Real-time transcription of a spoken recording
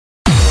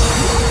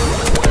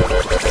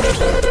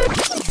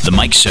The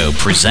Mike Show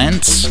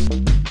presents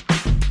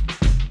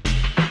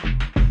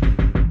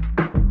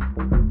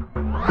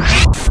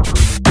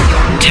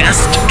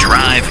Test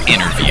Drive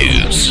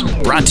Interviews.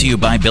 Brought to you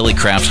by Billy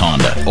Craft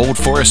Honda, Old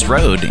Forest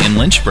Road in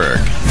Lynchburg.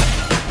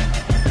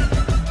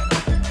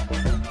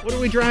 What are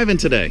we driving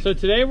today? So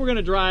today we're going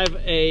to drive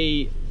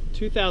a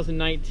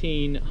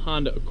 2019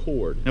 Honda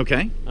Accord.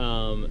 Okay.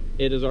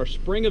 It is our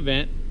spring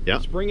event. Yeah.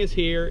 Spring is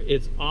here.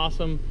 It's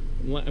awesome.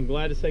 I'm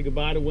glad to say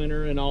goodbye to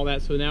winter and all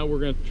that. So now we're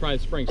going to try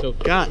the spring. So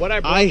God, what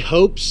I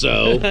hope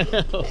so.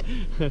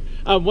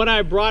 what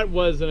I brought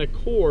was an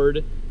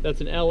Accord that's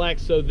an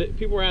LX. So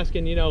people were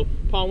asking, you know,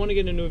 Paul, I want to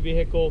get a new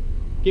vehicle.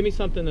 Give me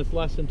something that's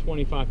less than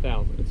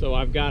 $25,000. And so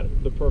I've got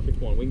the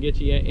perfect one. We can get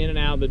you in and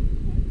out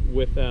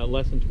with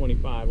less than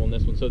 25 on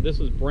this one. So this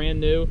is brand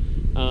new.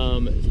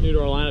 It's new to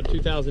our lineup,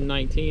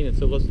 2019, and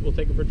so we'll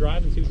take it for a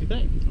drive and see what you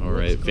think. All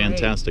right,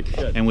 fantastic.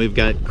 Good. And we've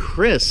got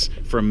Kris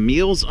from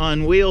Meals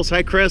on Wheels.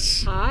 Hi,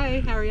 Kris.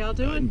 Hi, how are y'all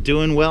doing?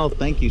 Doing well.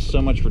 Thank you so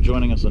much for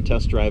joining us on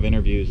Test Drive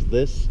Interviews.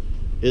 This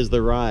is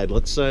the ride.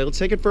 Let's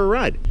take it for a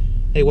ride.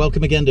 Hey,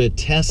 welcome again to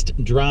Test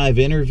Drive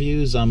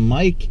Interviews. I'm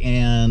Mike,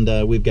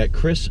 and we've got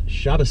Kris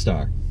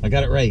Shabestar. I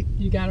got it right.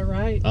 You got it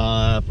right.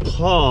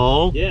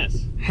 Paul.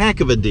 Yes. Heck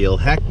of a deal.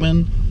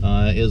 Heckman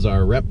is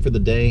our rep for the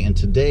day, and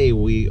today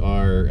we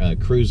are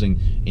cruising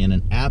in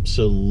an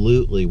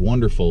absolutely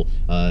wonderful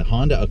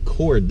Honda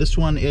Accord. This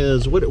one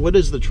is, what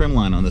is the trim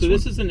line on this one? So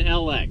this is an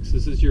LX.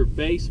 This is your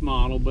base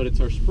model, but it's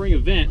our spring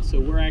event, so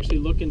we're actually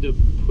looking to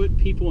put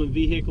people in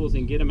vehicles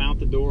and get them out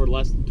the door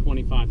less than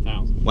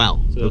 $25,000.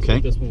 Wow. So that's okay.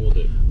 what this one will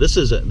do. This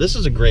is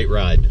a great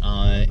ride.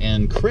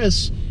 And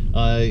Kris,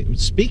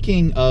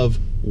 speaking of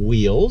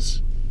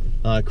wheels,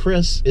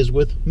 Kris is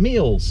with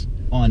Meals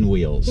on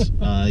Wheels.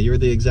 You're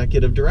the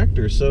executive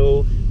director,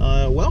 so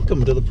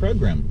welcome to the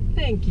program.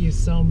 Thank you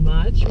so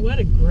much. What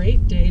a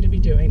great day to be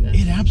doing this.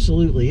 It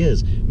absolutely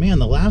is. Man,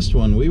 the last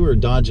one, we were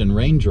dodging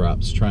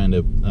raindrops trying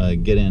to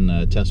get in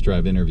a test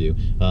drive interview,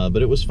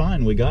 but it was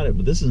fine. We got it.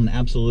 But this is an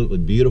absolutely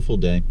beautiful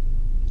day.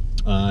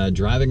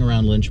 Driving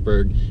around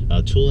Lynchburg,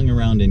 tooling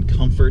around in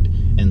comfort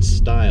and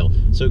style.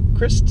 So,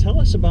 Kris, tell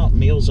us about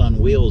Meals on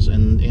Wheels,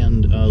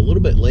 and a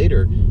little bit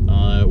later,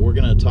 we're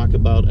going to talk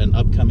about an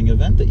upcoming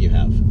event that you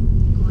have.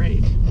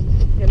 Great.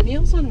 And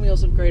Meals on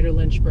Wheels of Greater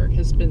Lynchburg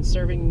has been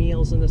serving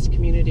meals in this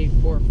community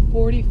for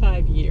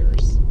 45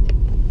 years.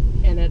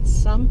 And at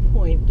some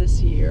point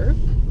this year,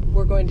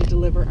 we're going to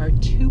deliver our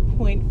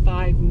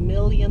 2.5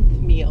 millionth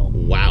meal.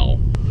 Wow.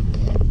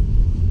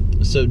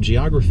 So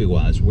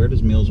geography-wise, where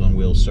does Meals on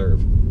Wheels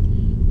serve?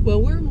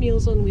 Well, we're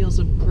Meals on Wheels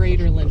of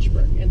Greater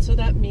Lynchburg, and so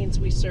that means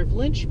we serve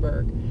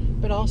Lynchburg,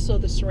 but also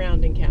the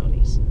surrounding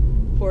counties.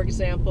 For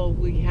example,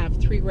 we have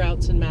 3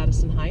 routes in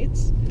Madison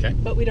Heights, Okay.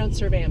 but we don't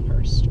serve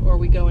Amherst, or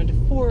we go into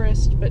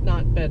Forest, but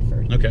not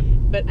Bedford. Okay.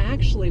 But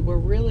actually, we're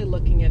really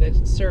looking at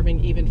it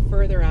serving even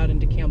further out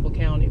into Campbell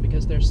County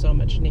because there's so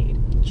much need.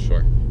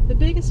 Sure. The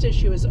biggest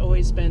issue has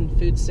always been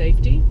food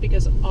safety,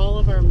 because all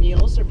of our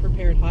meals are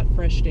prepared hot,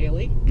 fresh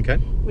daily, Okay.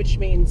 which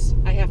means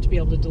I have to be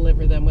able to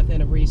deliver them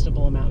within a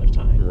reasonable amount of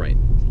time. Right.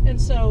 And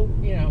so,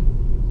 you know,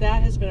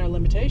 that has been our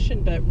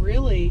limitation, but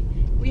really,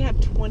 we have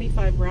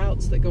 25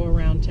 routes that go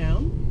around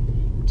town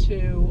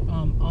to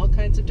all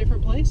kinds of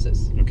different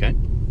places. Okay.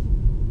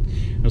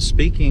 Now,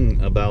 speaking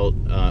about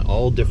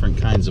all different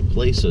kinds of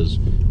places,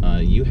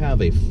 you have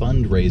a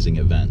fundraising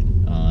event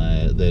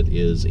that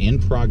is in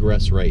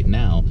progress right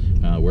now,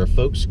 where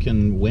folks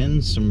can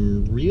win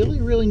some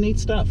really, really neat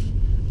stuff.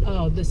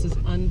 Oh, this is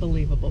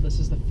unbelievable. This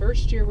is the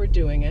first year we're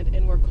doing it,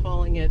 and we're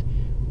calling it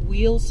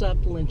Wheels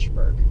Up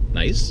Lynchburg.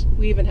 Nice.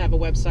 We even have a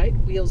website,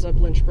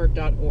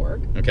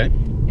 wheelsuplynchburg.org. Okay.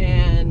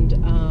 And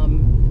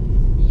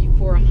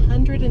for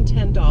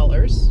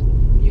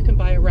 $110, you can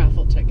buy a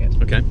raffle ticket.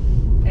 Okay.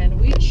 And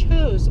we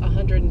chose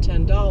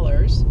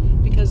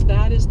 $110 because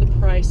that is the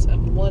price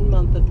of 1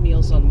 month of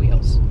Meals on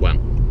Wheels. Wow.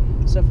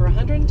 So for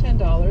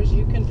 $110,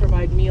 you can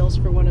provide meals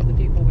for one of the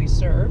people we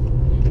serve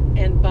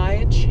and buy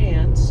a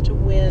chance to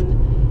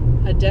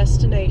win a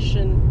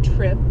destination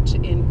trip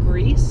in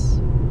Greece,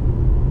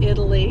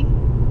 Italy,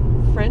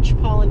 French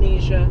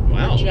Polynesia,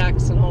 Wow. or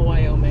Jackson Hole,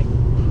 Wyoming.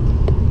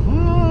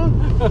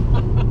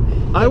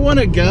 I want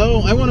to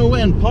go. I want to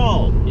win,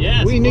 Paul.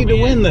 Yes, we need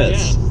to win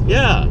this. yes.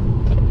 Yeah.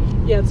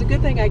 Yeah, it's a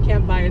good thing I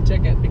can't buy a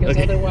ticket, because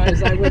Okay.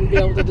 otherwise I wouldn't be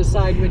able to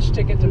decide which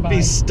ticket to buy.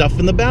 Be stuff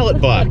in the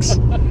ballot box.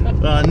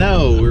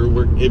 No,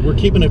 we're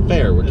keeping it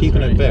fair. We're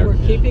keeping it fair.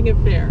 We're keeping it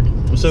fair.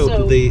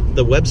 So the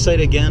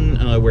website again,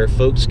 where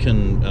folks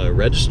can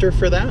register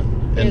for that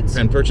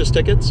and purchase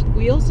tickets.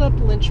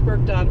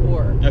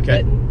 Wheelsuplynchburg.org.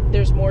 Okay. But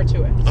there's more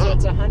to it. So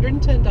it's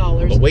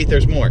 $110. But wait,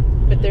 there's more.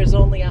 But there's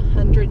only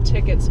 100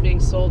 tickets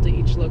being sold to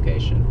each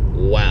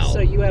location. Wow. So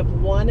you have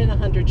 1 in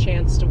 100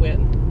 chance to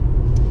win.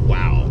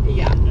 Wow.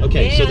 Yeah.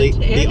 Okay, so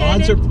the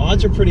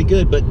odds are pretty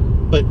good, but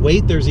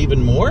wait, there's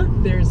even more?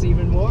 There's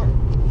even more.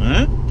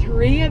 Huh?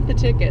 3 of the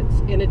tickets,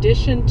 in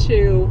addition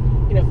to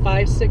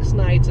 5-6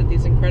 nights at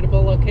these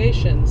incredible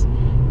locations,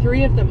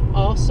 3 of them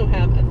also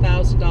have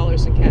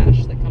 $1,000 in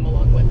cash that come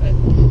along with it.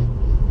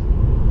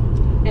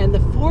 And the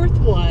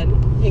 4th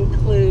one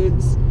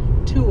includes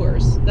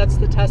tours. That's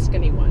the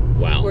Tuscany one.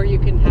 Wow. Where you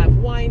can have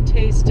wine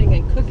tasting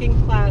and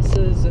cooking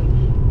classes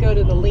and go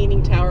to the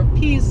Leaning Tower of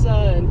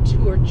Pisa and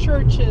tour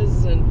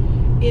churches,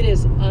 and it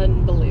is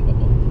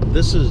unbelievable.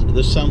 This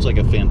sounds like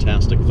a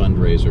fantastic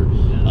fundraiser.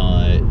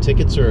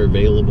 Tickets are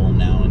available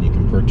now, and you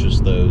can purchase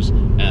those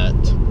at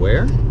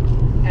where?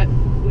 At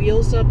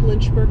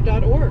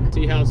wheelsuplynchburg.org.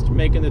 See how it's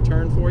making the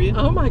turn for you?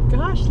 Oh my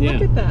gosh,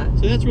 look at that.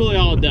 So that's really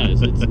all it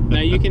does.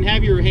 Now you can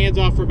have your hands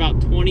off for about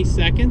 20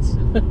 seconds,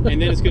 and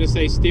then it's going to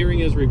say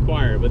steering is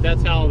required. But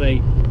that's how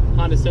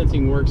Honda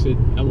Sensing works. It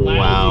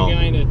allows you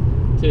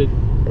kind to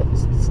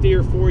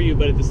steer for you,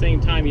 but at the same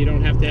time you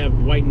don't have to have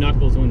white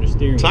knuckles on your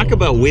steering wheel. Talk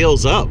about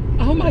wheels up.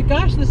 Oh my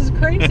gosh, this is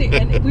crazy.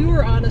 And we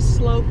were on a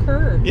slow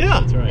curve. Yeah.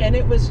 That's right. And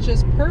it was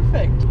just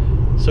perfect.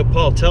 So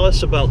Paul, tell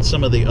us about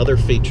some of the other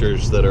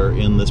features that are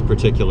in this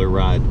particular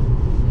ride.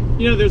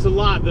 You know, there's a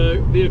lot.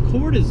 The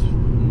Accord is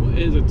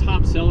a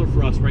top seller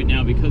for us right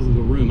now because of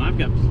the room. I've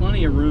got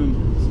plenty of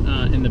room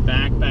in the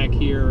back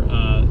here,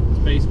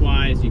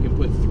 space-wise. You can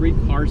put 3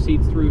 car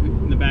seats through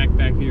in the back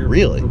here.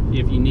 Really?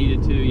 If you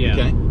needed to, yeah.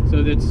 Okay.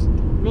 So that's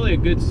really a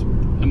good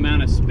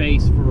amount of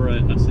space for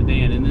a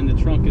sedan, and then the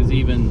trunk is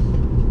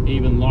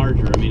even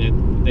larger. I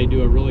mean, they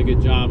do a really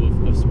good job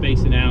of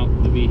spacing out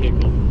the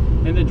vehicle.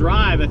 And the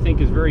drive, I think,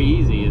 is very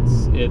easy.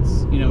 It's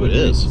you know, it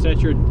is.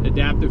 Set your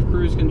adaptive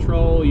cruise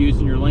control,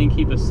 using your lane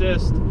keep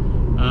assist.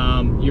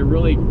 You're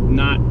really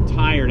not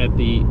tired at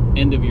the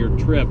end of your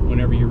trip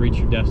whenever you reach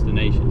your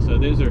destination. So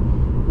those are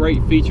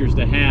great features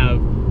to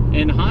have.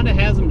 And Honda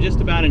has them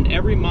just about in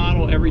every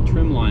model, every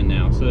trim line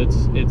now. So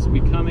it's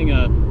becoming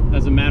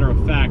as a matter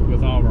of fact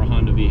with all of our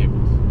Honda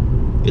vehicles.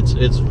 It's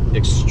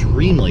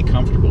extremely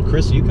comfortable.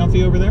 Kris, are you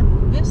comfy over there?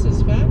 This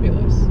is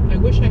fabulous. I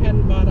wish I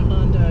hadn't bought a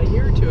Honda a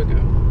year or two ago.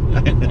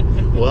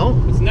 Well,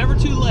 it's never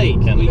too late.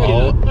 You can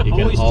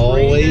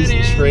always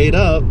trade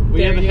up.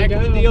 We have a heck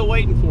of a deal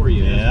waiting for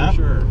you. Yeah, that's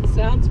for sure.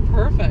 Sounds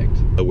perfect.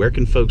 Where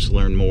can folks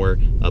learn more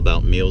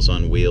about Meals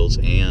on Wheels,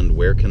 and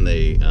where can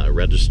they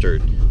register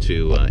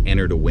to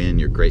enter to win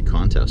your great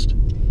contest?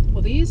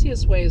 Well, the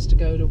easiest way is to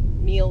go to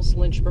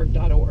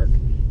mealslynchburg.org.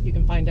 You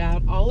can find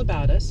out all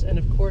about us, and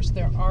of course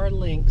there are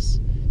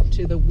links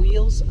to the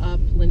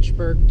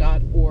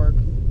wheelsuplynchburg.org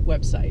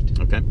website.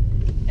 Okay.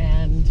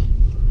 And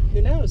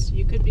who knows,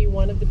 you could be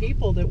one of the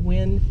people that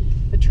win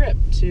a trip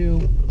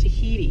to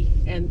Tahiti,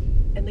 and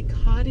the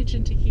cottage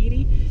in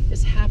Tahiti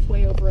is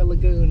halfway over a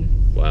lagoon.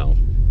 Wow.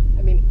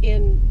 I mean,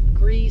 in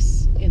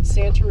Greece, in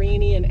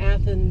Santorini, in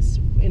Athens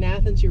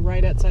you're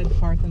right outside the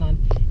Parthenon.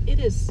 It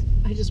is,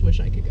 I just wish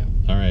I could go.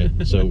 All right,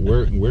 so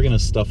we're gonna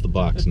stuff the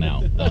box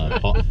now.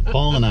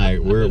 Paul and I,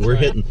 we're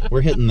hitting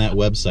that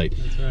website.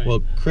 That's right.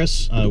 Well,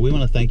 Kris, we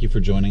want to thank you for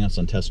joining us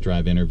on Test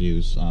Drive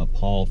Interviews.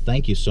 Paul,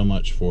 thank you so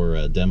much for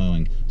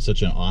demoing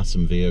such an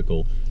awesome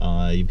vehicle.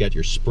 You've got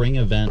your spring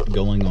event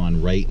going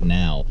on right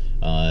now,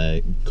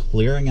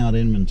 clearing out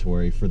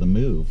inventory for the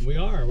move. We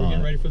are. We're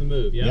getting ready for the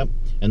move. Yep.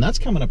 And that's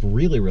coming up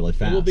really, really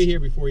fast. We'll be here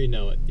before you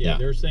know it. Yeah.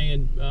 They're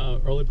saying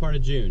early part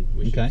of June.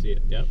 We should see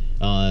it. Yep.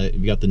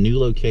 You've got the new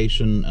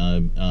location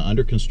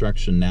under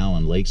construction now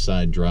on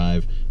Lakeside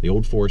Drive, the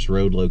Old Forest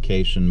Road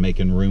location,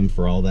 making room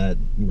for all that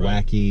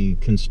wacky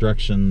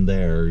construction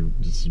there.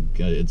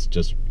 It's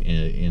just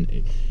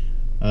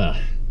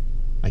I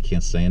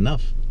can't say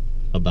enough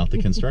about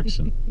the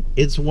construction.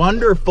 It's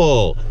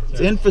wonderful.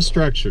 It's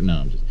infrastructure.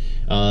 No,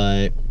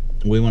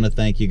 we want to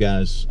thank you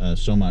guys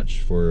so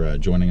much for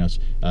joining us.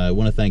 I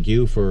want to thank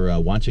you for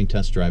watching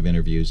Test Drive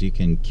Interviews. You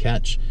can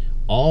catch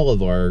all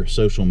of our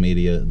social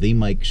media, The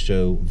Mike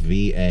Show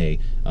VA.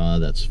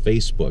 That's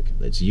Facebook,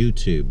 that's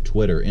YouTube,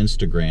 Twitter,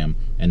 Instagram,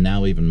 and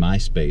now even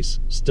MySpace.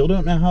 Still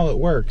don't know how it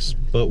works,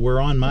 but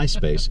we're on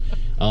MySpace.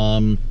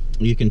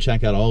 You can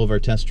check out all of our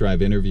Test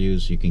Drive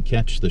Interviews. You can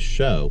catch the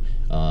show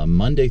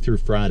Monday through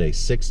Friday,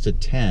 6 to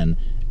 10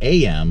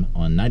 a.m.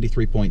 on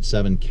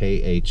 93.7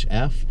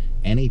 KHF.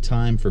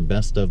 Anytime for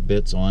Best of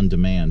Bits on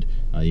demand.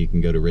 You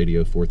can go to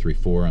Radio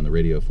 434 on the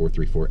Radio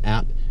 434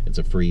 app. It's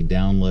a free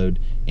download,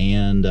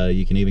 and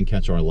you can even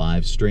catch our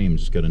live stream.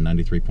 Just go to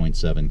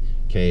 93.7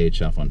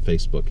 KHF on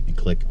Facebook and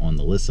click on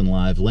the Listen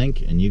Live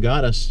link, and you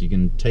got us. You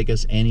can take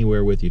us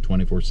anywhere with you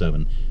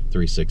 24/7,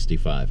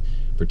 365.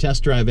 For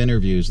Test Drive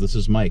Interviews, this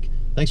is Mike.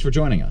 Thanks for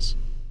joining us.